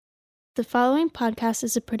The following podcast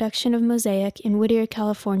is a production of Mosaic in Whittier,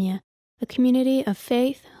 California, a community of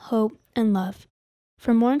faith, hope, and love.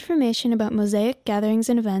 For more information about Mosaic gatherings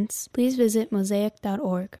and events, please visit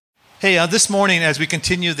mosaic.org. Hey, this morning as we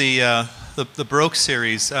continue the Baroque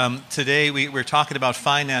series, today we're talking about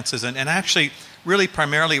finances, and actually, really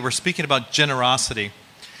primarily, we're speaking about generosity.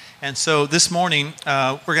 And so this morning,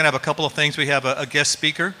 we're going to have a couple of things. We have a guest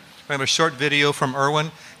speaker. We have a short video from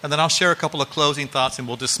Erwin, and then I'll share a couple of closing thoughts, and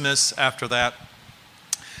we'll dismiss after that.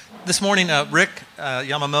 This morning, Rick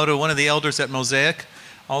Yamamoto, one of the elders at Mosaic,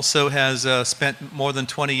 also has spent more than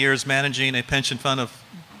 20 years managing a pension fund of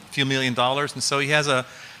a few $1 million, and so he has a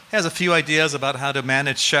few ideas about how to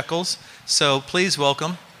manage shekels. So please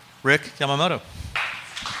welcome Rick Yamamoto.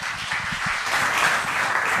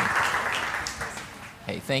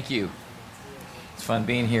 Hey, thank you. It's fun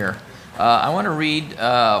being here. I want to read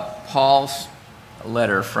Paul's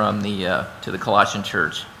letter from to the Colossian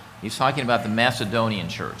church. He's talking about the Macedonian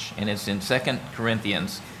church, and it's in 2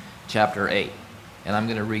 Corinthians chapter 8. And I'm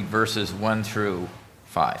going to read verses 1 through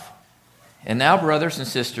 5. And now, brothers and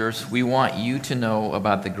sisters, we want you to know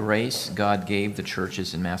about the grace God gave the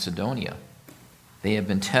churches in Macedonia. They have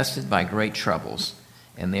been tested by great troubles,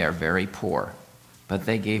 and they are very poor, but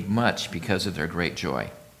they gave much because of their great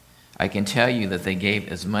joy. I can tell you that they gave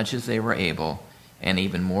as much as they were able, and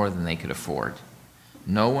even more than they could afford.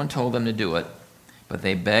 No one told them to do it, but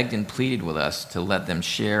they begged and pleaded with us to let them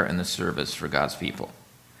share in the service for God's people.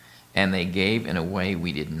 And they gave in a way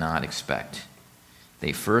we did not expect.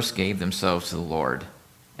 They first gave themselves to the Lord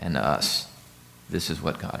and to us. This is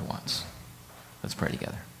what God wants. Let's pray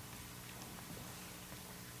together.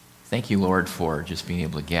 Thank you, Lord, for just being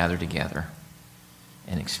able to gather together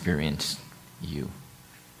and experience you.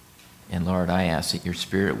 And Lord, I ask that your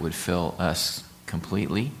Spirit would fill us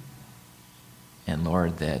completely. And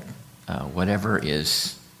Lord, that whatever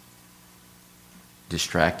is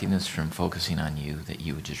distracting us from focusing on you, that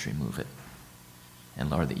you would just remove it. And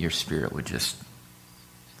Lord, that your Spirit would just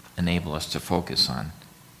enable us to focus on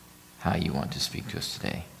how you want to speak to us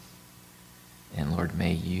today. And Lord,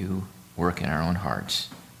 may you work in our own hearts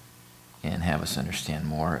and have us understand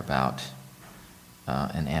more about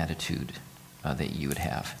an attitude that you would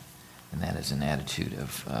have. And that is an attitude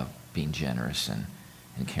of being generous and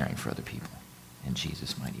caring for other people. In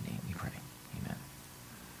Jesus' mighty name we pray.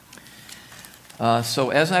 Amen. So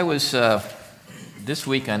as I was, this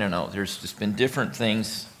week, I don't know, there's just been different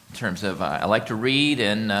things in terms of, I like to read,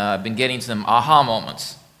 and I've been getting some aha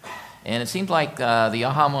moments. And it seems like the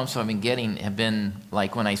aha moments I've been getting have been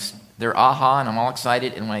like when they're aha and I'm all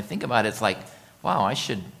excited, and when I think about it, it's like, wow, I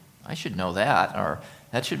should know that, or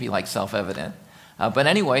that should be like self-evident. But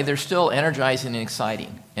anyway, they're still energizing and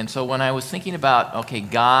exciting. And so when I was thinking about, okay,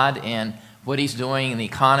 God and what he's doing in the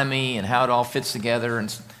economy and how it all fits together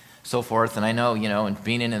and so forth, and I know, and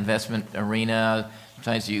being in an investment arena,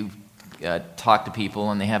 sometimes you talk to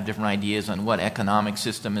people and they have different ideas on what economic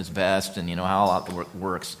system is best and, how all that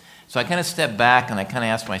works. So I kind of stepped back and I kind of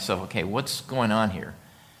asked myself, okay, what's going on here?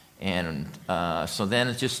 And so then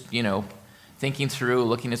it's just, thinking through,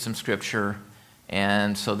 looking at some scripture.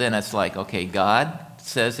 And so then it's like, okay, God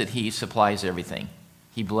says that he supplies everything.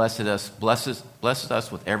 He blesses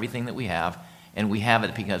us with everything that we have, and we have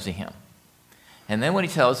it because of him. And then what he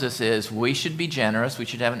tells us is we should be generous, we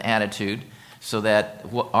should have an attitude so that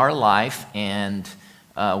our life and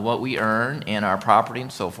what we earn and our property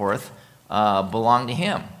and so forth belong to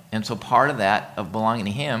him. And so part of that, of belonging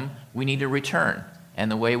to him, we need to return.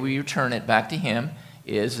 And the way we return it back to him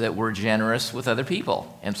is that we're generous with other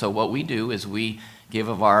people. And so what we do is we give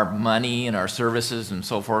of our money and our services and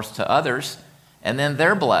so forth to others, and then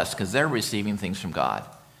they're blessed because they're receiving things from God.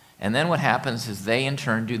 And then what happens is they in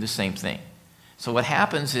turn do the same thing. So what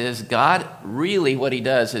happens is God really, what he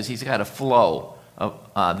does is he's got a flow of,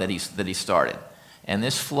 that he started. And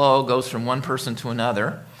this flow goes from one person to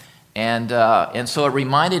another. And so it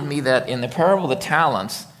reminded me that in the parable of the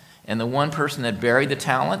talents, and the one person that buried the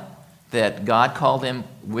talent, that God called him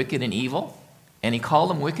wicked and evil. And he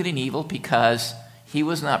called him wicked and evil because he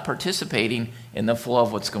was not participating in the flow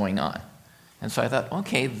of what's going on. And so I thought,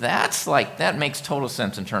 okay, that makes total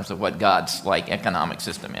sense in terms of what God's economic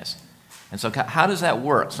system is. And so how does that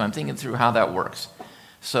work? So I'm thinking through how that works.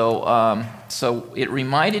 So it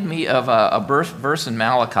reminded me of a verse in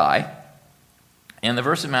Malachi. And the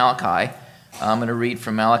verse in Malachi, I'm going to read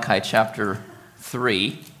from Malachi chapter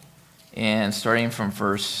 3, and starting from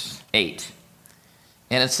verse 8.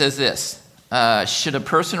 And it says this, should a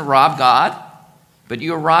person rob God? But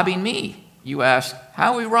you are robbing me. You ask,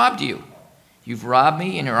 how have we robbed you? You've robbed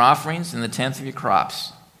me in your offerings and the tenth of your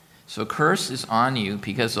crops. So a curse is on you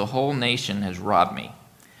because the whole nation has robbed me.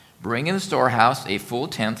 Bring in the storehouse a full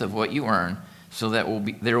tenth of what you earn, so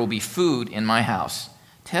that there will be food in my house.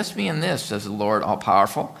 Test me in this, says the Lord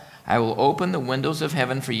all-powerful. I will open the windows of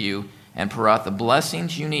heaven for you and pour out the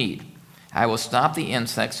blessings you need. I will stop the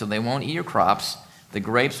insects so they won't eat your crops. The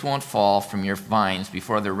grapes won't fall from your vines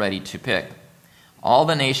before they're ready to pick. All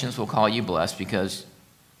the nations will call you blessed because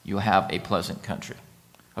you have a pleasant country.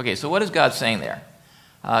 Okay, so what is God saying there?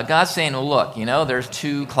 God's saying, well, look, there's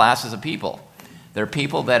two classes of people. There are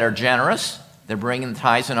people that are generous. They're bringing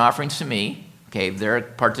tithes and offerings to me. Okay, they're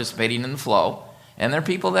participating in the flow. And there are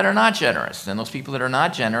people that are not generous. And those people that are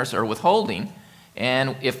not generous are withholding.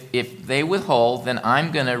 And if they withhold, then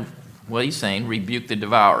I'm going to, what he's saying, rebuke the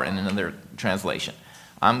devourer in another translation.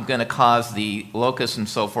 I'm going to cause the locusts and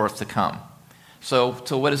so forth to come. So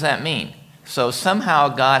what does that mean? So somehow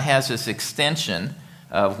God has this extension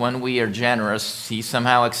of when we are generous, he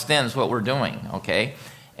somehow extends what we're doing, okay?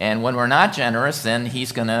 And when we're not generous, then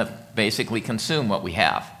he's going to basically consume what we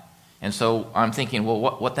have. And so I'm thinking, well,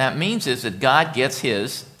 what that means is that God gets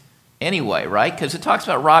his anyway, right? Because it talks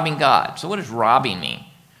about robbing God. So what does robbing mean?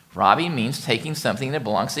 Robbing means taking something that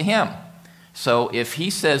belongs to him. So if he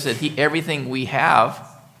says that everything we have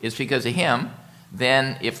is because of him,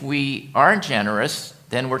 then if we aren't generous,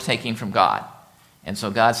 then we're taking from God. And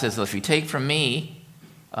so God says, well, if you take from me,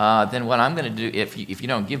 then what I'm going to do, if you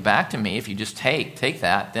don't give back to me, if you just take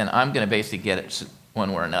that, then I'm going to basically get it one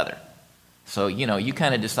way or another. So, you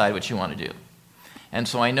kind of decide what you want to do. And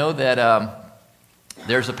so I know that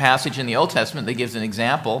there's a passage in the Old Testament that gives an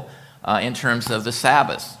example in terms of the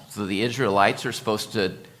Sabbath. So the Israelites are supposed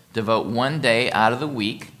to devote one day out of the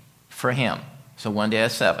week for him. So one day out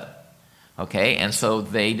of 7. Okay, and so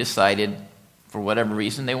they decided, for whatever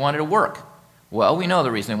reason, they wanted to work. Well, we know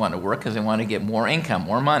the reason they wanted to work, because they wanted to get more income,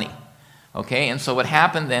 more money. Okay, and so what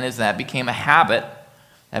happened then is that became a habit,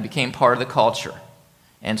 that became part of the culture.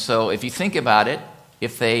 And so if you think about it,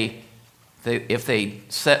 if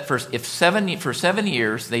 7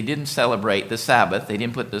 years they didn't celebrate the Sabbath, they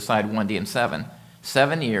didn't put aside one day in 7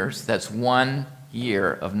 years, that's 1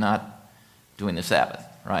 year of not doing the Sabbath,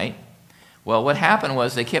 right? Well, what happened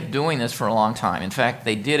was they kept doing this for a long time. In fact,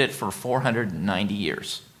 they did it for 490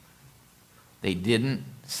 years. They didn't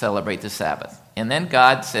celebrate the Sabbath. And then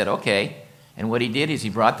God said, okay, and what he did is he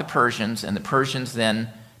brought the Persians, and the Persians then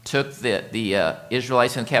took the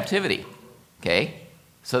Israelites in captivity, okay?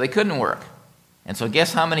 So they couldn't work. And so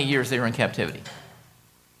guess how many years they were in captivity?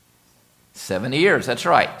 70 years, that's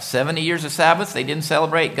right. 70 years of Sabbath, they didn't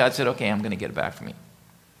celebrate. God said, okay, I'm going to get it back from you.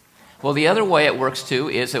 Well, the other way it works, too,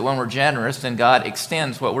 is that when we're generous, then God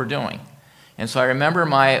extends what we're doing. And so I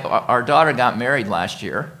remember our daughter got married last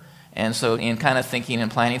year, and so in kind of thinking and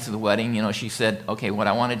planning for the wedding, she said, okay, what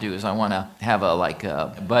I want to do is I want to have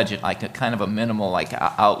a budget, like a kind of a minimal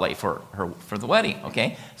outlay for the wedding,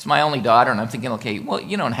 okay? It's my only daughter, and I'm thinking, okay, well,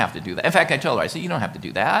 you don't have to do that. In fact, I told her, I said, you don't have to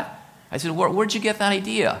do that. I said, where'd you get that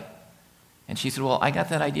idea? And she said, well, I got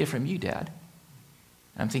that idea from you, Dad.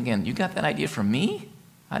 And I'm thinking, you got that idea from me?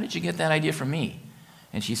 How did you get that idea from me?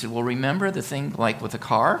 And she said, well, remember the thing like with the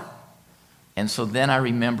car? And so then I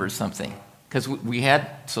remembered something. Because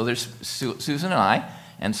there's Susan and I,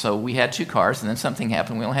 and so we had 2 cars, and then something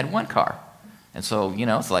happened, we only had 1 car. And so,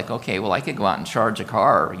 it's like, okay, well, I could go out and charge a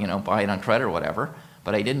car, or, buy it on credit or whatever,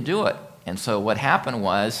 but I didn't do it. And so what happened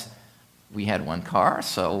was we had 1 car,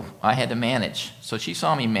 so I had to manage. So she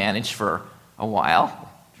saw me manage for a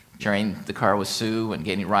while, sharing the car with Sue and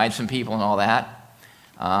getting rides from people and all that.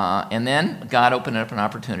 And then God opened up an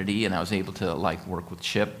opportunity, and I was able to work with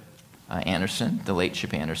Chip Anderson, the late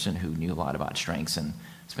Chip Anderson, who knew a lot about strengths, and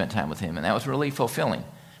spent time with him, and that was really fulfilling.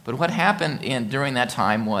 But what happened during that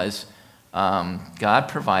time was God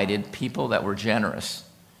provided people that were generous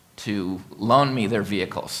to loan me their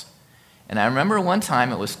vehicles. And I remember one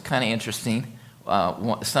time, it was kind of interesting,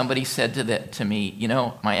 somebody said to me,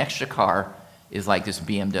 my extra car is like this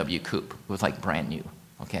BMW coupe. It was like brand new,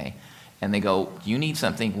 okay? And they go, you need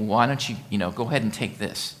something, why don't you, go ahead and take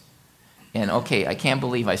this. And okay, I can't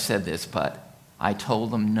believe I said this, but I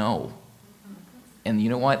told them no. And you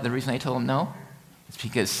know what? The reason I told them no? It's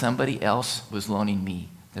because somebody else was loaning me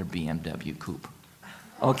their BMW coupe.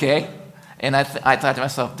 Okay? And I thought to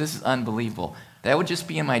myself, this is unbelievable. That would just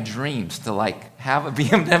be in my dreams to have a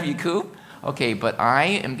BMW coupe. Okay, but I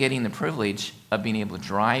am getting the privilege of being able to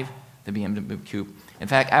drive the BMW coupe. In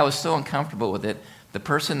fact, I was so uncomfortable with it. The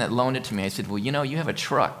person that loaned it to me, I said, well, you have a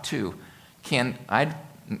truck too.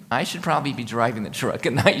 I should probably be driving the truck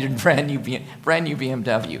and not your brand new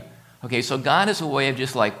BMW. Okay, so God is a way of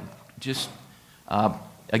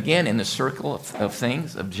again, in the circle of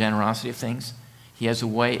things, of generosity of things, he has a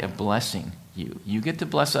way of blessing you. You get to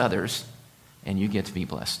bless others, and you get to be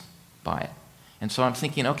blessed by it. And so I'm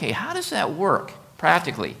thinking, okay, how does that work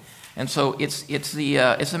practically? And so it's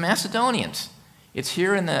the Macedonians. It's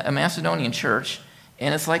here in the Macedonian church,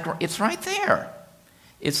 and it's right there.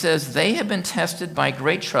 It says they have been tested by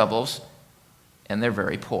great troubles, and they're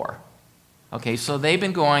very poor. Okay, so they've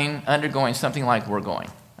been undergoing something like we're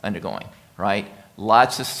undergoing, right?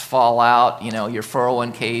 Lots of fallout, your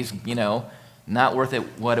 401ks, not worth it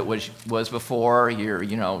what it was before.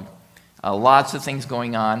 Lots of things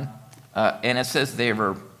going on. And it says they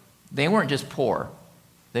weren't just poor,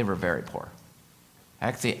 they were very poor.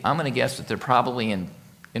 Actually, I'm going to guess that they're probably in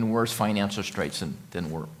worse financial straits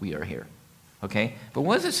than we are here. Okay? But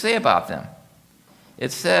what does it say about them?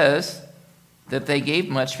 It says that they gave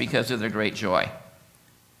much because of their great joy.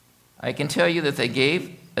 I can tell you that they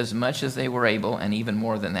gave as much as they were able, and even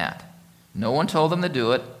more than that. No one told them to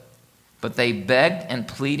do it, but they begged and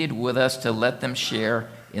pleaded with us to let them share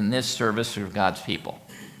in this service of God's people.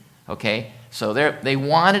 Okay? So they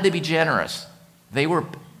wanted to be generous.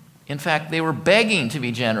 In fact, they were begging to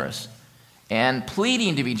be generous and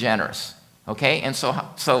pleading to be generous. Okay? And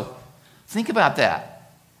so think about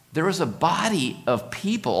that. There was a body of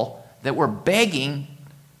people that were begging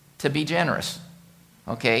to be generous.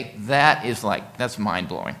 Okay? That's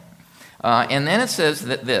mind-blowing. And then it says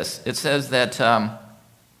that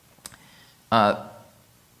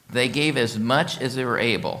they gave as much as they were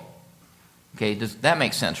able. Okay, does that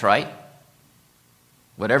make sense, right?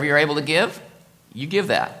 Whatever you're able to give, you give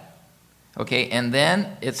that. Okay, and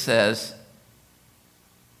then it says,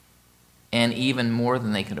 and even more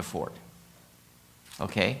than they could afford.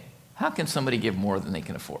 Okay, how can somebody give more than they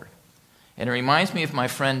can afford? And it reminds me of my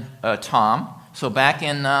friend Tom. So back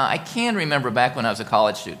in, I can remember back when I was a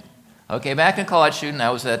college student. Okay, back in college student, I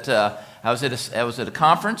was at a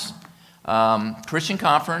conference, Christian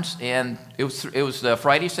conference, and it was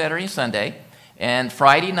Friday, Saturday, and Sunday. And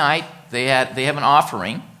Friday night they have an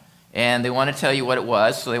offering, and they want to tell you what it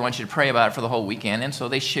was, so they want you to pray about it for the whole weekend. And so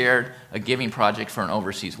they shared a giving project for an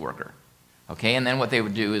overseas worker. Okay, and then what they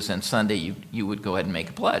would do is on Sunday you would go ahead and make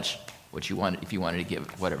a pledge, if you wanted to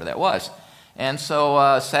give whatever that was. And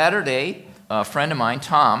so Saturday, a friend of mine,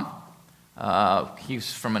 Tom,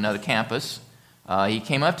 he's from another campus, he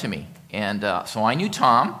came up to me. And so I knew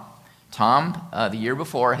Tom. Tom, the year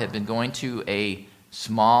before, had been going to a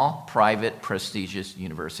small, private, prestigious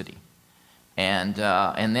university. And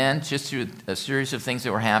then just through a series of things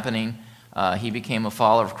that were happening, he became a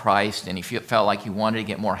follower of Christ, and he felt like he wanted to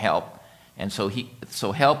get more help. And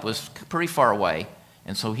so help was pretty far away.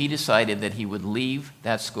 And so he decided that he would leave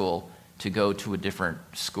that school to go to a different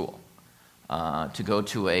school, to go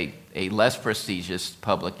to a less prestigious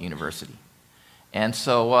public university. And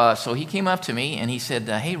so he came up to me and he said,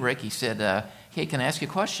 hey, Rick, he said, hey, can I ask you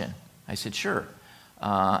a question? I said, sure.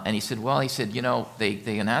 And he said,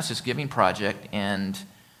 they announced this giving project, and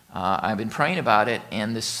I've been praying about it,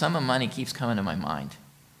 and this sum of money keeps coming to my mind.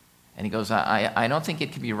 And he goes, I don't think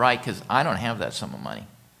it could be right because I don't have that sum of money.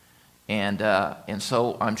 And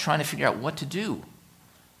so I'm trying to figure out what to do.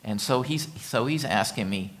 And so he's asking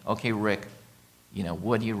me, okay, Rick,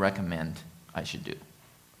 what do you recommend I should do?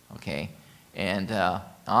 Okay. And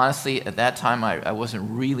honestly, at that time, I wasn't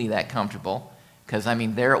really that comfortable because,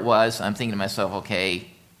 there it was. I'm thinking to myself, okay,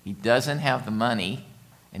 he doesn't have the money,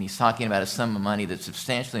 and he's talking about a sum of money that's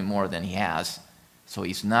substantially more than he has, so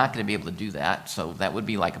he's not going to be able to do that, so that would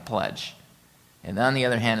be like a pledge. And on the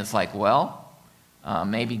other hand, it's like,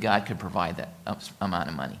 maybe God could provide that amount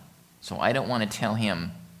of money. So I don't want to tell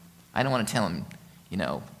him,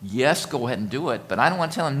 yes, go ahead and do it, but I don't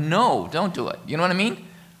want to tell him, no, don't do it. You know what I mean?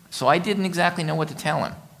 So I didn't exactly know what to tell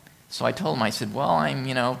him. So I told him, I said, I'm,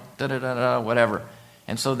 whatever.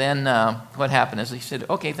 And so then what happened is he said,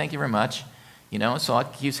 okay, thank you very much. So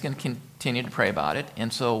he was going to continue to pray about it.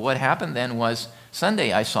 And so what happened then was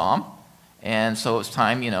Sunday I saw him. And so it was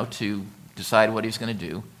time, to decide what he was going to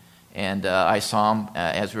do. And I saw him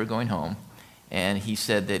as we were going home. And he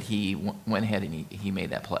said that he went ahead and he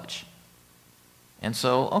made that pledge. And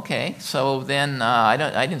so, okay, so then I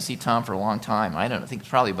didn't see Tom for a long time. I think it's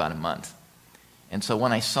probably about a month. And so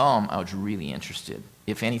when I saw him, I was really interested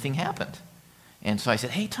if anything happened. And so I said,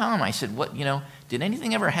 hey, Tom, I said, did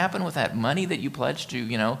anything ever happen with that money that you pledged to,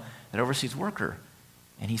 that overseas worker?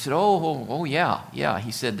 And he said, oh, yeah.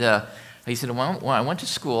 He said, when I went to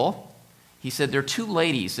school, he said, there are two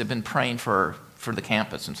ladies that have been praying for the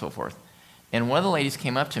campus and so forth. And one of the ladies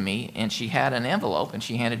came up to me, and she had an envelope, and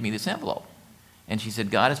she handed me this envelope. And she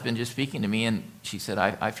said, God has been just speaking to me, and she said,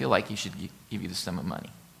 I feel like he should give you this sum of money.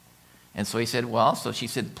 And so he said, so she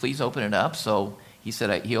said, please open it up. So he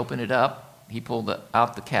said, he opened it up, he pulled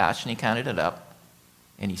out the cash, and he counted it up.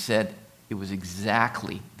 And he said, It was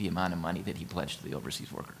exactly the amount of money that he pledged to the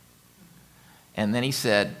overseas worker. And then he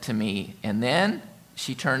said to me, and then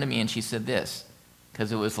she turned to me and she said this,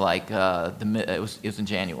 because it was like, it was in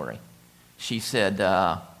January. She said,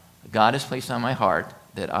 God has placed on my heart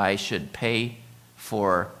that I should pay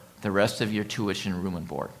for the rest of your tuition, room, and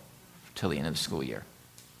board till the end of the school year.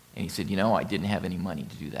 And he said, I didn't have any money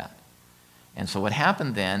to do that. And so what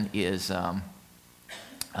happened then is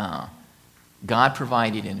God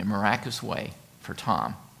provided in a miraculous way for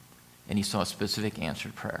Tom, and he saw a specific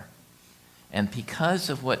answered prayer. And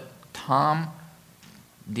because of what Tom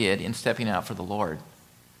did in stepping out for the Lord,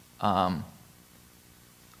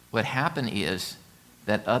 what happened is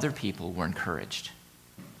that other people were encouraged.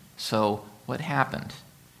 So what happened?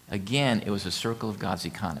 Again, it was a circle of God's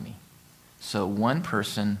economy. So one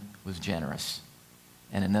person was generous,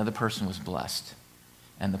 and another person was blessed.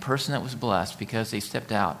 And the person that was blessed, because they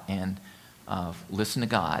stepped out and listened to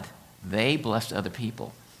God, they blessed other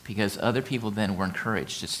people, because other people then were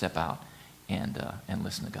encouraged to step out and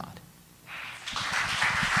listen to God.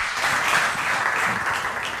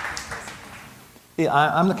 Yeah,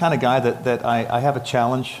 I'm the kind of guy that I have a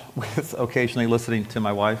challenge with occasionally listening to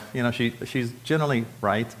my wife. She's generally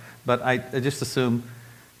right, but I just assume,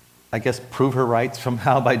 I guess, prove her right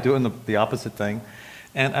somehow by doing the opposite thing.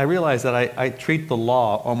 And I realize that I treat the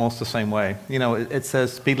law almost the same way. It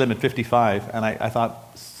says speed limit 55, and I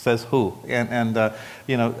thought, says who? And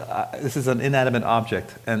this is an inanimate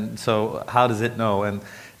object, and so how does it know?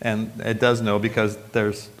 And it does know because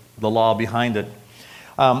there's the law behind it.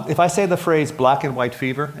 If I say the phrase black and white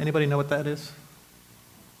fever, anybody know what that is?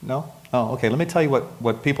 No? Oh, okay. Let me tell you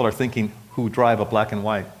what people are thinking who drive a black and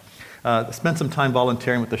white. Spent some time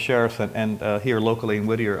volunteering with the sheriffs and here locally in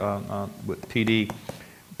Whittier with PD.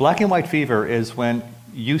 Black and white fever is when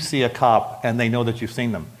you see a cop and they know that you've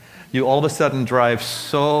seen them. You all of a sudden drive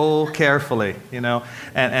so carefully,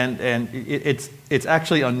 and it's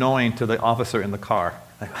actually annoying to the officer in the car.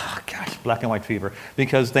 Like, oh gosh, black and white fever,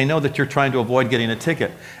 because they know that you're trying to avoid getting a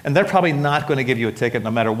ticket, and they're probably not going to give you a ticket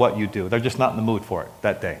no matter what you do. They're just not in the mood for it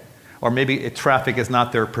that day, or maybe traffic is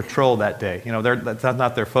not their patrol that day. That's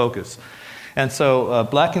not their focus, and so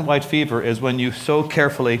black and white fever is when you so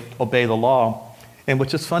carefully obey the law. And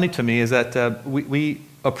what's just funny to me is that we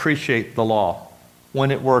appreciate the law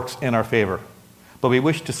when it works in our favor, but we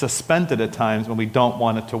wish to suspend it at times when we don't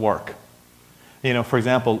want it to work. For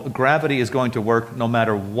example, gravity is going to work no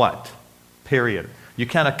matter what, period. You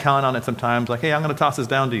kind of count on it sometimes, like, hey, I'm going to toss this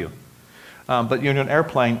down to you. But you're in an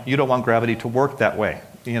airplane, you don't want gravity to work that way.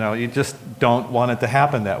 You just don't want it to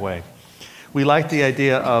happen that way. We like the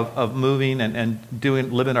idea of moving and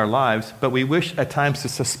living our lives, but we wish at times to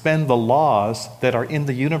suspend the laws that are in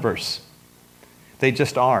the universe. They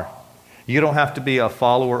just are. You don't have to be a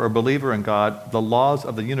follower or believer in God. The laws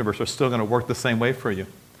of the universe are still going to work the same way for you.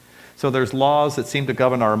 So there's laws that seem to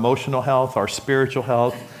govern our emotional health, our spiritual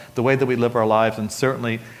health, the way that we live our lives, and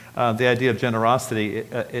certainly the idea of generosity.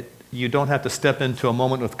 You don't have to step into a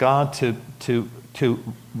moment with God to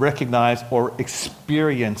recognize or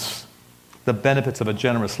experience the benefits of a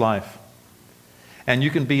generous life. And you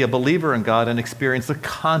can be a believer in God and experience the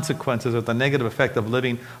consequences of the negative effect of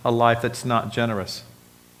living a life that's not generous.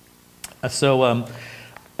 So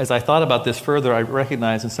as I thought about this further, I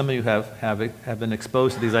recognize, and some of you have been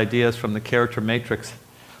exposed to these ideas from the character matrix,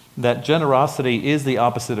 that generosity is the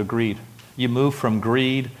opposite of greed. You move from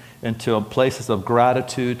greed into places of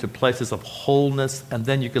gratitude, to places of wholeness, and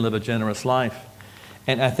then you can live a generous life.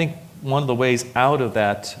 And I think one of the ways out of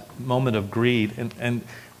that moment of greed, and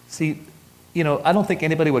see, I don't think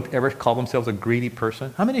anybody would ever call themselves a greedy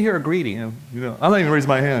person. How many here are greedy? I'm not even raise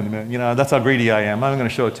my hand, man. That's how greedy I am. I'm going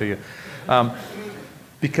to show it to you.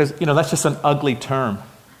 Because, that's just an ugly term.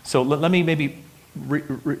 So let me maybe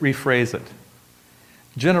rephrase it.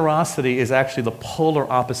 Generosity is actually the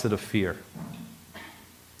polar opposite of fear.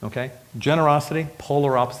 Okay? Generosity,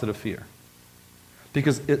 polar opposite of fear.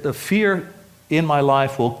 Because the fear in my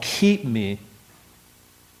life will keep me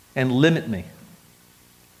and limit me.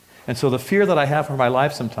 And so the fear that I have for my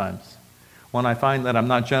life sometimes, when I find that I'm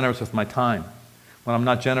not generous with my time, when I'm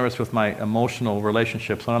not generous with my emotional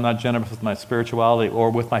relationships, when I'm not generous with my spirituality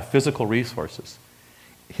or with my physical resources,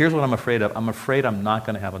 here's what I'm afraid of. I'm afraid I'm not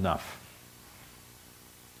going to have enough.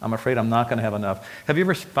 I'm afraid I'm not going to have enough. Have you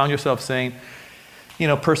ever found yourself saying,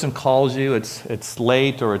 a person calls you, it's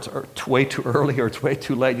late, or it's way too early, or it's way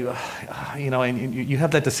too late, and you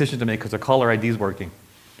have that decision to make because the caller ID is working.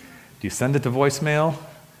 Do you send it to voicemail,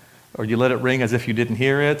 or do you let it ring as if you didn't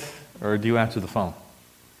hear it, or do you answer the phone?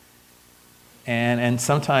 And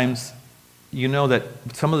sometimes you know that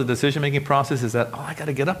some of the decision-making process is that, I got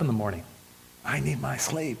to get up in the morning. I need my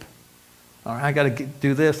sleep. Or I got to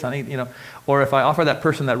do this. I need, or if I offer that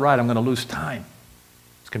person that ride, I'm going to lose time.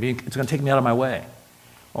 It's going to take me out of my way.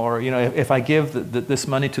 Or, if I give this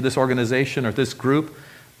money to this organization or this group,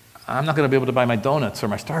 I'm not going to be able to buy my donuts or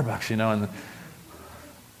my Starbucks, and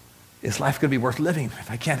is life going to be worth living if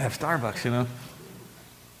I can't have Starbucks,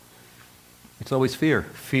 It's always fear.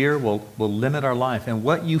 Fear will limit our life. And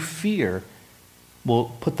what you fear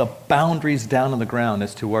will put the boundaries down on the ground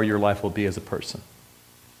as to where your life will be as a person.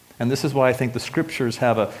 And this is why I think the scriptures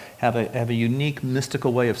have a unique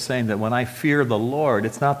mystical way of saying that when I fear the Lord,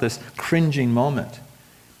 it's not this cringing moment,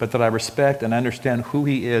 but that I respect and understand who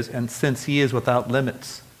he is, and since he is without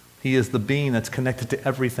limits, he is the being that's connected to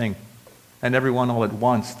everything and everyone all at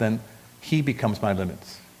once, then he becomes my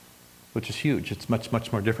limits, which is huge. It's much,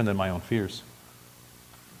 much more different than my own fears.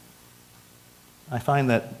 I find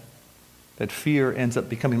that fear ends up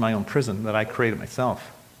becoming my own prison that I created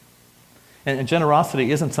myself. And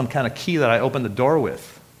generosity isn't some kind of key that I open the door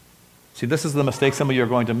with. See, this is the mistake some of you are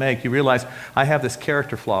going to make. You realize, I have this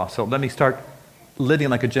character flaw, so let me start living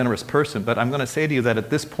like a generous person. But I'm going to say to you that at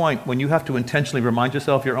this point, when you have to intentionally remind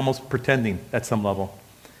yourself, you're almost pretending at some level.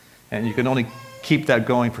 And you can only keep that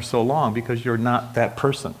going for so long because you're not that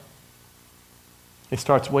person. It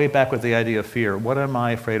starts way back with the idea of fear. What am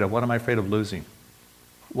I afraid of? What am I afraid of losing?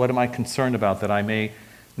 What am I concerned about that I may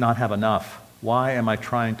not have enough? Why am I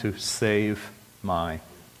trying to save my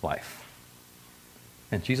life?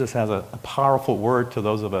 And Jesus has a powerful word to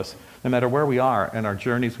those of us, no matter where we are in our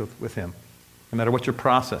journeys with him, no matter what you're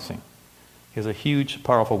processing. He has a huge,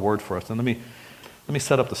 powerful word for us. And let me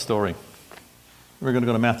set up the story. We're going to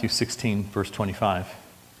go to Matthew 16, verse 25.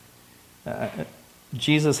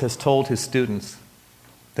 Jesus has told his students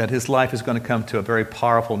that his life is going to come to a very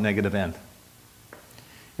powerful negative end.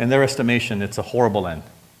 In their estimation, it's a horrible end.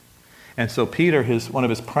 And so Peter, one of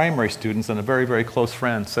his primary students and a very, very close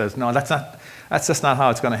friend, says, no, that's just not how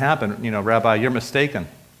it's going to happen. Rabbi, you're mistaken.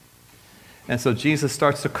 And so Jesus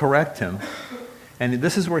starts to correct him. And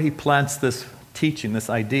this is where he plants this teaching, this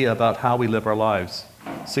idea about how we live our lives.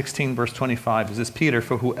 16 verse 25, this is Peter,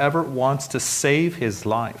 for whoever wants to save his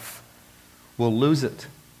life will lose it.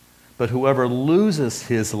 But whoever loses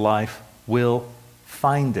his life will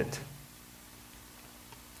find it.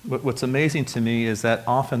 What's amazing to me is that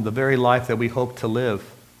often the very life that we hope to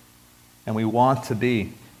live and we want to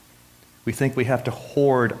be, we think we have to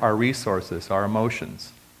hoard our resources, our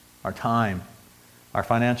emotions, our time, our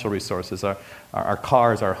financial resources, our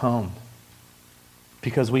cars, our home,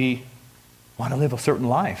 because we want to live a certain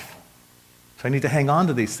life. So I need to hang on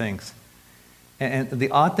to these things. And the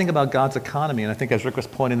odd thing about God's economy, and I think as Rick was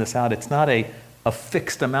pointing this out, it's not a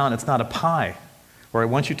fixed amount, it's not a pie. Where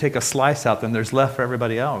once you take a slice out, then there's left for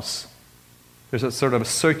everybody else. There's a sort of a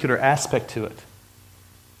circular aspect to it.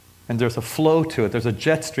 And there's a flow to it. There's a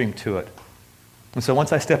jet stream to it. And so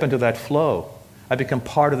once I step into that flow, I become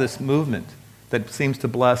part of this movement that seems to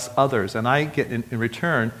bless others. And I get, in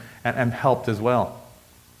return, am helped as well.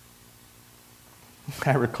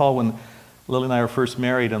 I recall when Lily and I were first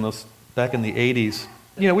married back in the 80s,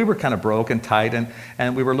 we were kind of broke and tight,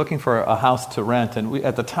 and we were looking for a house to rent. And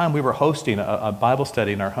at the time, we were hosting a Bible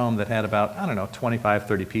study in our home that had about, 25,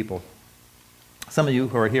 30 people. Some of you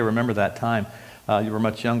who are here remember that time. You were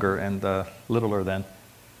much younger and littler then.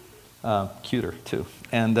 Cuter, too.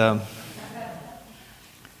 And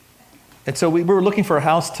so we were looking for a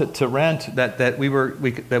house to rent that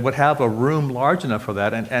would have a room large enough for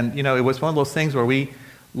that. And it was one of those things where we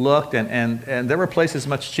looked, and there were places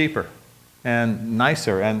much cheaper and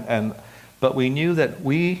nicer, but we knew that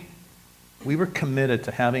we were committed to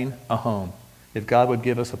having a home. If God would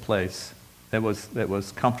give us a place that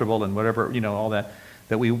was comfortable and whatever, all that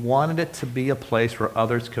we wanted it to be a place where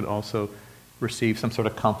others could also receive some sort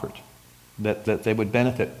of comfort, that they would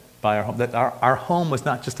benefit by our home, that our home was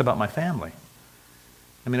not just about my family.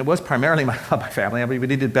 I mean, it was primarily about my family. I mean, we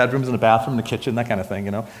needed bedrooms and a bathroom and a kitchen, that kind of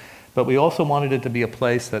thing, But we also wanted it to be a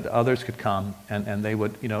place that others could come and they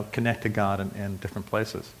would, connect to God in different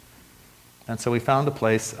places. And so we found a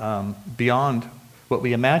place beyond what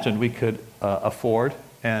we imagined we could afford,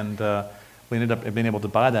 and we ended up being able to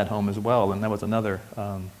buy that home as well. And that was another,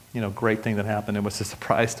 great thing that happened. It was a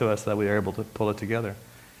surprise to us that we were able to pull it together.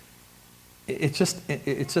 It's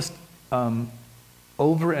just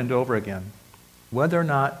over and over again, whether or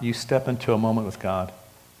not you step into a moment with God,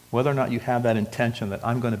 whether or not you have that intention that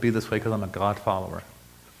I'm going to be this way because I'm a God follower,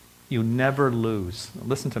 you never lose.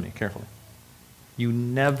 Listen to me carefully. You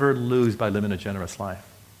never lose by living a generous life.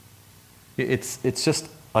 It's just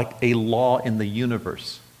like a law in the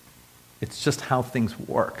universe. It's just how things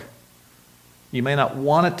work. You may not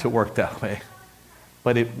want it to work that way,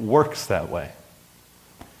 but it works that way.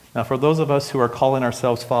 Now, for those of us who are calling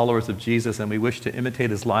ourselves followers of Jesus and we wish to imitate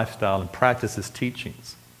his lifestyle and practice his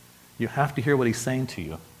teachings, you have to hear what he's saying to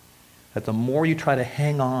you. That the more you try to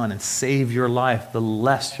hang on and save your life, the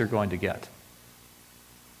less you're going to get.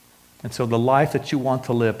 And so the life that you want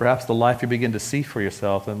to live, perhaps the life you begin to see for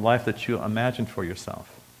yourself and life that you imagine for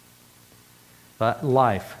yourself, that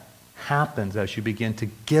life happens as you begin to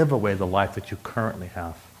give away the life that you currently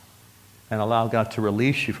have and allow God to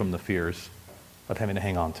release you from the fears of having to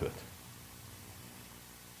hang on to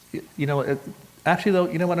it. Actually, though,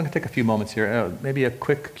 you know what? I'm going to take a few moments here. Maybe a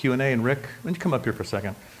quick Q&A. And Rick, why don't you come up here for a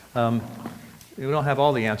second? We don't have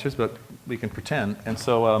all the answers, but we can pretend. And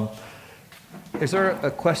so is there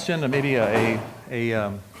a question or maybe a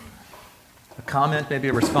comment, maybe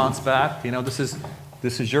a response back?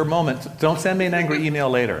 This is your moment. Don't send me an angry email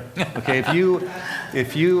later. Okay, if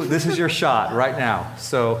you this is your shot right now.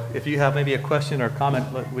 So if you have maybe a question or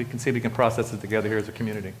comment, we can see if we can process it together here as a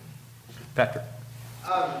community. Patrick.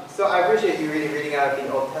 So I appreciate you reading out of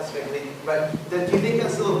the Old Testament, but do you think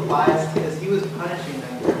that's a little biased because he was punishing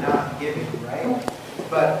them for not giving, right?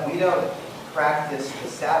 But we don't practice the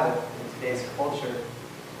Sabbath in today's culture,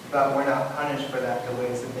 but we're not punished for that the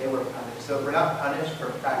ways that they were punished. So if we're not punished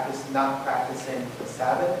for not practicing the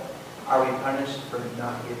Sabbath, are we punished for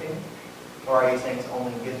not giving? Or are you saying it's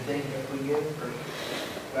only a good thing if we give?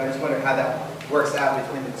 I just wonder how that works out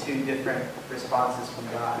between the two different responses from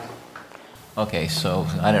God. Okay, so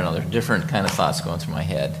I don't know. There are different kind of thoughts going through my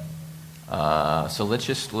head. So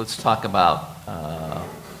let's talk about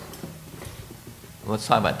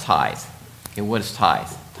tithe. Okay, what is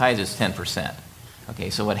tithe? Tithe is 10%. Okay,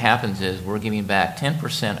 so what happens is we're giving back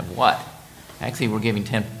 10% of what? Actually, we're giving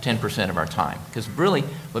 10% of our time. Because really,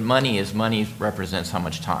 what money represents how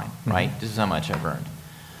much time, right? This is how much I've earned.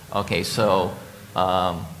 Okay, so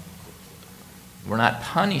we're not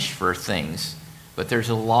punished for things, but there's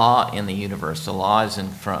a law in the universe. The law is in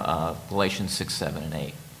Galatians 6, 7, and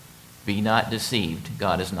 8. Be not deceived,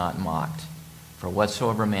 God is not mocked. For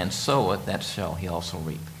whatsoever man soweth, that shall he also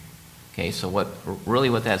reap. Okay, so what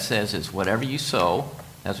that says is whatever you sow,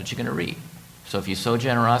 that's what you're going to reap. So if you sow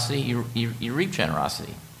generosity, you reap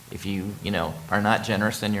generosity. If you are not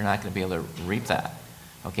generous, then you're not going to be able to reap that.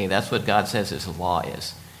 Okay, that's what God says his law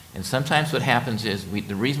is. And sometimes what happens is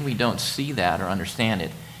the reason we don't see that or understand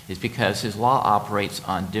it is because his law operates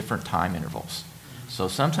on different time intervals. So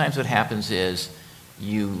sometimes what happens is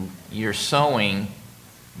you're sowing,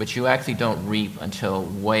 but you actually don't reap until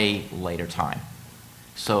way later time.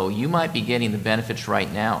 So you might be getting the benefits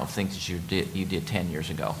right now of things that you did 10 years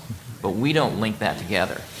ago, but we don't link that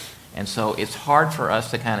together. And so it's hard for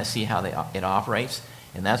us to kind of see how it operates,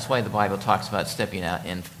 and that's why the Bible talks about stepping out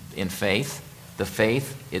in faith. The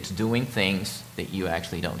faith, it's doing things that you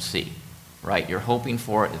actually don't see. Right, you're hoping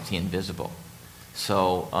for it, it's the invisible.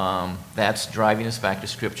 So that's driving us back to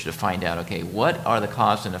Scripture to find out, okay, what are the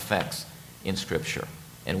cause and effects in Scripture?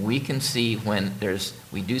 And we can see when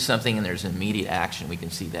we do something and there's immediate action, we can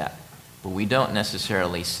see that. But we don't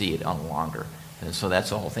necessarily see it on longer. And so that's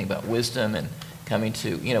the whole thing about wisdom and coming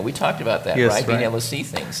to, we talked about that, yes, right? Being able to see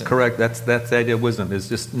things. Correct, that's the idea of wisdom, is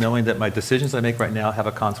just knowing that my decisions I make right now have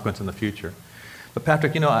a consequence in the future. But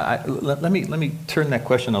Patrick, let me turn that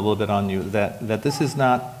question a little bit on you, that this is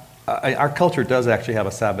not, our culture does actually have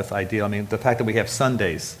a Sabbath ideal. I mean, the fact that we have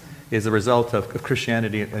Sundays is a result of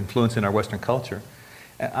Christianity influencing our Western culture.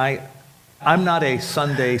 I'm not a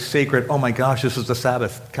Sunday sacred, oh my gosh, this is the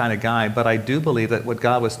Sabbath kind of guy, but I do believe that what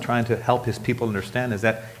God was trying to help his people understand is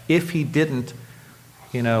that if he didn't,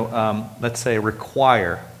 let's say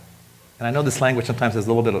require, and I know this language sometimes is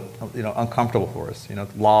a little bit of, uncomfortable for us,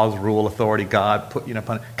 laws, rule, authority, God,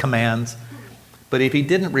 commands. But if he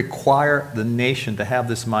didn't require the nation to have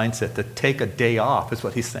this mindset, to take a day off, is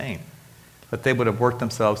what he's saying, that they would have worked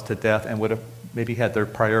themselves to death and would have maybe had their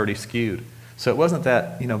priorities skewed. So it wasn't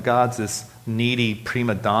that, God's this needy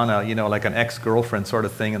prima donna, like an ex-girlfriend sort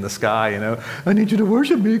of thing in the sky, I need you to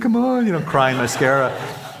worship me, come on, crying mascara.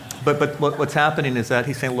 But what's happening is that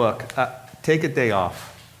he's saying, look, take a day off.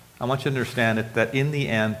 I want you to understand that in the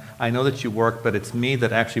end, I know that you work, but it's me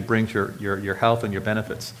that actually brings your health and your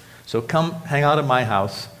benefits. So come hang out at my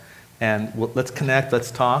house, and let's connect,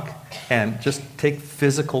 let's talk, and just take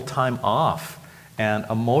physical time off and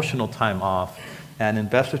emotional time off and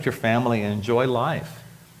invest with your family and enjoy life.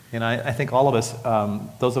 I think all of us,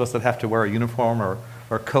 those of us that have to wear a uniform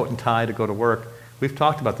or coat and tie to go to work, we've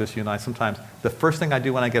talked about this, you and I, sometimes. The first thing I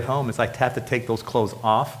do when I get home is I have to take those clothes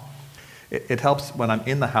off. It helps when I'm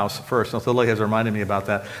in the house first. So Lily has reminded me about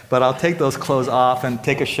that. But I'll take those clothes off and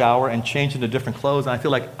take a shower and change into different clothes. And I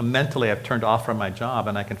feel like mentally I've turned off from my job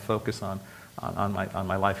and I can focus on on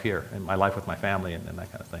my life here, and my life with my family, and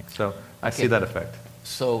that kind of thing. So I Okay. see that effect.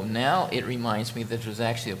 So now it reminds me that there's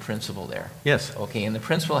actually a principle there. Yes. Okay, and the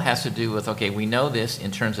principle has to do with, okay, we know this in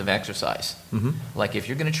terms of exercise. Mm-hmm. Like if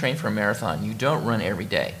you're going to train for a marathon, you don't run every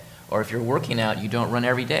day. Or if you're working out, you don't run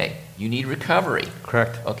every day. You need recovery.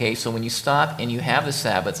 Correct. Okay, so when you stop and you have the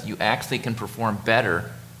Sabbath, you actually can perform better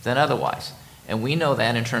than otherwise. And we know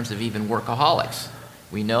that in terms of even workaholics.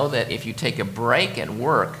 We know that if you take a break at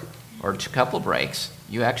work, or a couple breaks,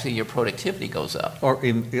 your productivity goes up. Or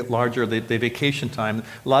even larger, the vacation time.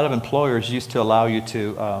 A lot of employers used to allow you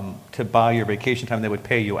to buy your vacation time. They would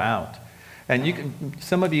pay you out. And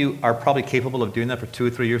some of you are probably capable of doing that for 2 or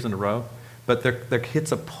 3 years in a row. But there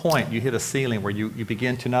hits a point, you hit a ceiling where you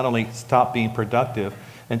begin to not only stop being productive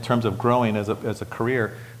in terms of growing as a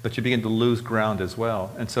career, but you begin to lose ground as well.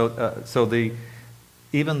 And so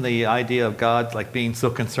even the idea of God like being so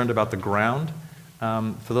concerned about the ground,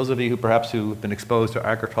 for those of you who have been exposed to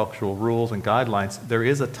agricultural rules and guidelines, there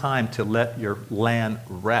is a time to let your land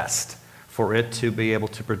rest for it to be able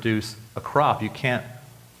to produce a crop. You can't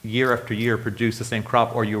year after year produce the same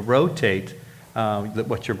crop, or you rotate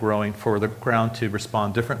what you're growing for the ground to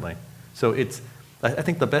respond differently. So I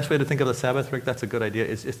think the best way to think of the Sabbath, Rick, that's a good idea,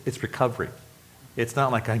 is it's recovery. It's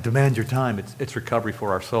not like I demand your time, it's recovery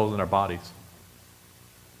for our souls and our bodies.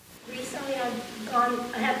 Recently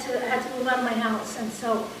I had to move out of my house, and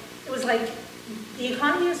so it was like the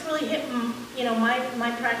economy has really hit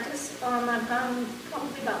my practice. I've gone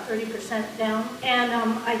probably about 30% down, and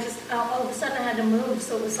I just all of a sudden I had to move,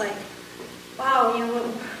 so it was like, wow,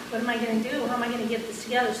 what am I going to do? How am I going to get this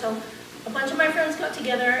together? So a bunch of my friends got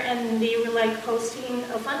together, and they were like hosting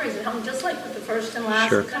a fundraiser, just like with the first and last.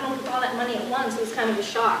 Sure. Come up with all that money at once. It was kind of a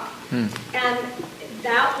shock, and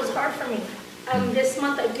that was hard for me. This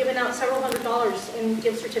month I've given out several $100s in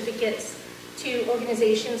gift certificates to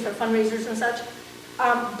organizations for fundraisers and such,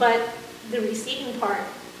 but the receiving part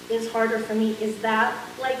is harder for me. Is that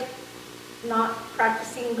like not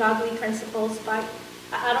practicing godly principles?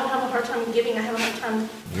 I don't have a hard time giving, I have a hard time.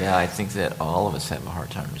 Yeah, I think that all of us have a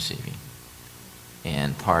hard time receiving.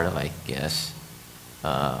 And part of, I guess,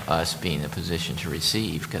 us being in a position to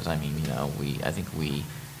receive, because I think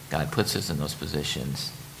God puts us in those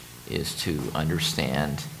positions, is to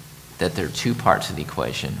understand that there are two parts of the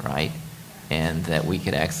equation, right? And that we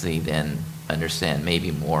could actually then understand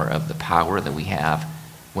maybe more of the power that we have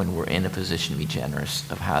when we're in a position to be generous,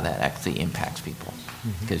 of how that actually impacts people.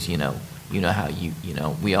 Because how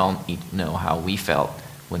we all know how we felt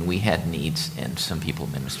when we had needs and some people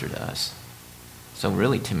ministered to us. So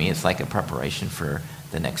really, to me, it's like a preparation for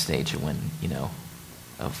the next stage of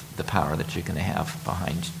of the power that you're going to have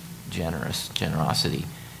behind generosity,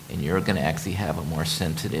 and you're going to actually have a more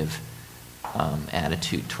sensitive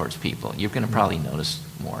attitude towards people. You're going to probably notice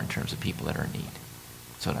more in terms of people that are in need.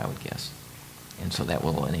 That's what I would guess. And so that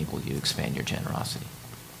will enable you to expand your generosity.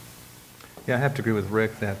 Yeah, I have to agree with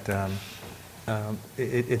Rick that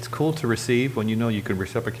it's cool to receive when you know you can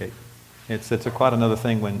reciprocate. It's quite another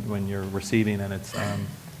thing when you're receiving and it's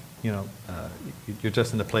you're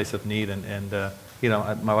just in the place of need and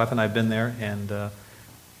my wife and I have been there, and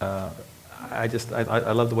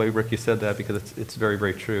I love the way, Rick, you said that, because it's very,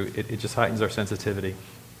 very true. It just heightens our sensitivity.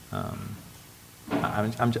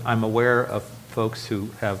 I'm aware of folks who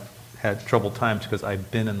have had troubled times because I've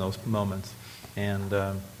been in those moments, and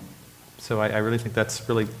so I really think that's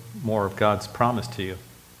really more of God's promise to you.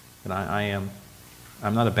 And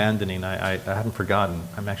I'm not abandoning. I haven't forgotten.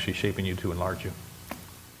 I'm actually shaping you to enlarge you.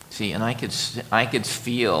 See, and I could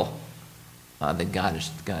feel that God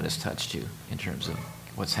has touched you in terms of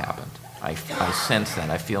what's happened. I sense that.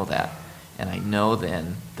 I feel that, and I know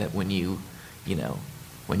then that when you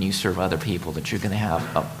serve other people, that you're going to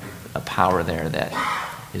have a power there that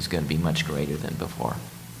is going to be much greater than before.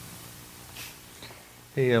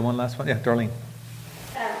 Hey, one last one. Yeah, Darlene.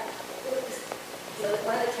 So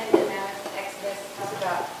one of the 10 Commandments, Exodus, talks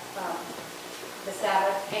about the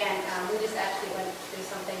Sabbath, and we just actually went through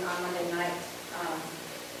something on Monday night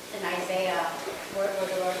in Isaiah where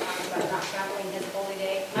the Lord talks about not traveling His holy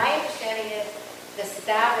day. My understanding is the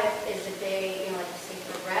Sabbath is a day, like you say,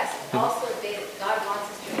 for rest. Also a day that God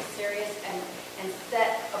wants us to be serious and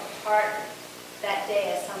set apart that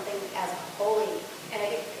day as something as holy. And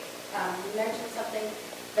I think you mentioned something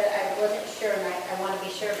that I wasn't sure, and I want to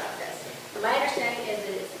be sure about this. My understanding is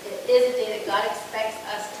that it is a day that God expects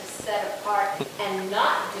us to set apart and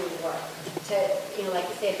not do work. To, like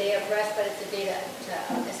you say, a day of rest, but it's a day to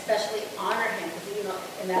especially honor Him. Because,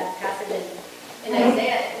 in that passage in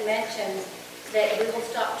Isaiah, it mentions that we will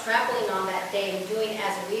stop traveling on that day and doing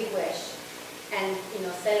as we wish, and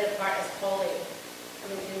set it apart as holy. I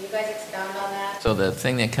mean, can you guys expound on that? So the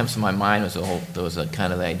thing that comes to my mind was a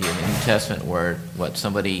kind of the idea in the New Testament where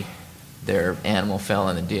their animal fell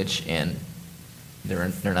in the ditch and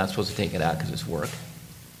they're not supposed to take it out because it's work.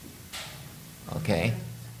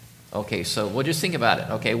 Okay, so we'll just think about it.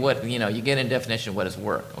 Okay, you get a definition of what is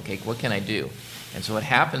work. Okay, what can I do? And so what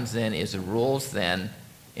happens then is the rules then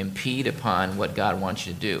impede upon what God wants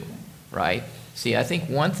you to do, right? See, I think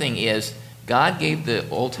one thing is God gave the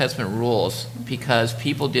Old Testament rules because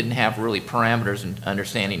people didn't have really parameters and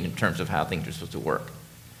understanding in terms of how things are supposed to work.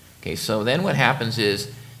 Okay, so then what happens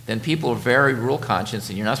is then people are very rule conscious,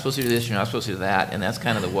 and you're not supposed to do this, you're not supposed to do that, and that's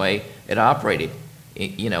kind of the way it operated,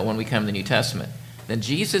 when we come to the New Testament. Then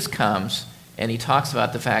Jesus comes, and he talks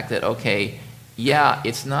about the fact that,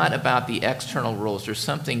 it's not about the external rules. There's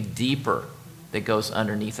something deeper that goes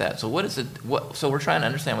underneath that. So what is it? So we're trying to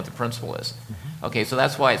understand what the principle is. Mm-hmm. Okay, so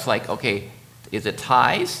that's why it's like, is it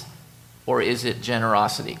tithes or is it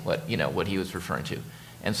generosity? What he was referring to.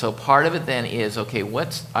 And so part of it then is,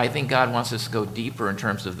 I think God wants us to go deeper in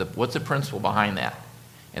terms of what's the principle behind that?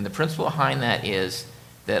 And the principle behind that is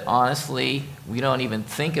that honestly, we don't even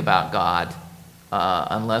think about God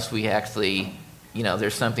unless we actually,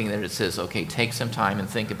 there's something that it says, take some time and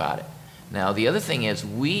think about it. Now, the other thing is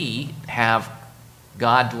we have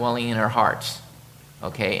God dwelling in our hearts,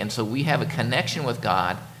 and so we have a connection with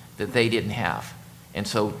God that they didn't have. And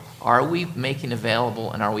so are we making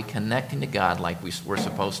available and are we connecting to God like we're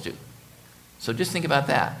supposed to? So just think about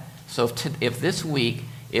that. So if this week,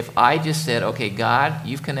 if I just said, God,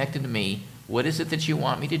 you've connected to me, what is it that you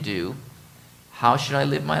want me to do? How should I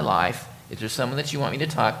live my life? Is there someone that you want me to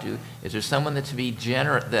talk to? Is there someone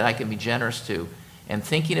that I can be generous to? And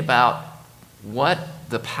thinking about what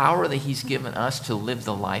the power that he's given us to live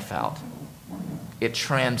the life out. It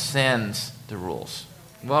transcends the rules.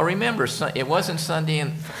 Well, remember, it wasn't Sunday,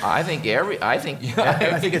 and I think I think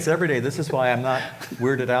it's every day. This is why I'm not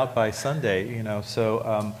weirded out by Sunday.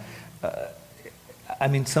 So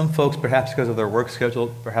some folks, perhaps because of their work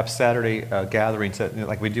schedule, perhaps Saturday gatherings,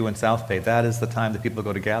 like we do in South Bay, that is the time that people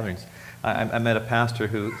go to gatherings. I met a pastor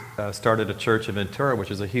who started a church in Ventura,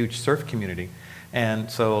 which is a huge surf community.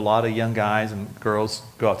 And so a lot of young guys and girls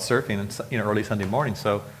go out surfing early Sunday morning.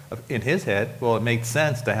 So in his head, it made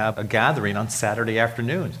sense to have a gathering on Saturday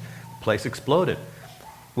afternoons. The place exploded.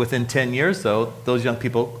 Within 10 years, though, those young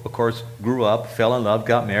people, of course, grew up, fell in love,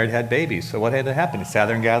 got married, had babies. So what had to happen? The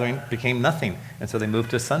Saturday gathering became nothing. And so they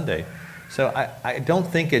moved to Sunday. So I don't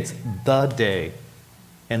think it's the day.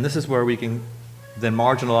 And this is where we can then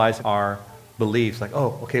marginalize our beliefs. Like,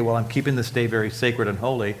 I'm keeping this day very sacred and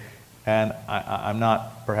holy. And I'm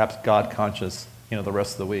not perhaps God conscious, the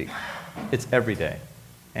rest of the week. It's every day.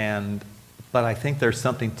 But I think there's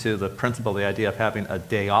something to the principle, the idea of having a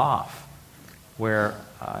day off where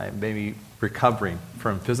I may be recovering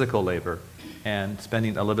from physical labor and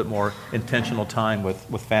spending a little bit more intentional time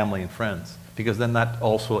with family and friends. Because then that's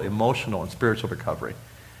also emotional and spiritual recovery.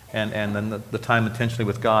 And then the time intentionally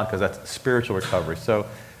with God, because that's spiritual recovery. So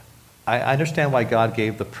I understand why God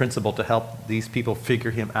gave the principle to help these people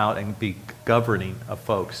figure him out and be governing of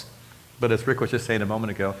folks. But as Rick was just saying a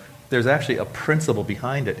moment ago, there's actually a principle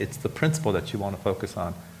behind it. It's the principle that you want to focus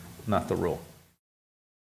on, not the rule.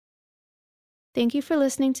 Thank you for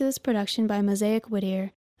listening to this production by Mosaic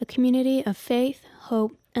Whittier, a community of faith,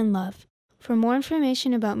 hope, and love. For more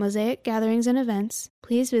information about Mosaic gatherings and events,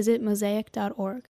 please visit mosaic.org.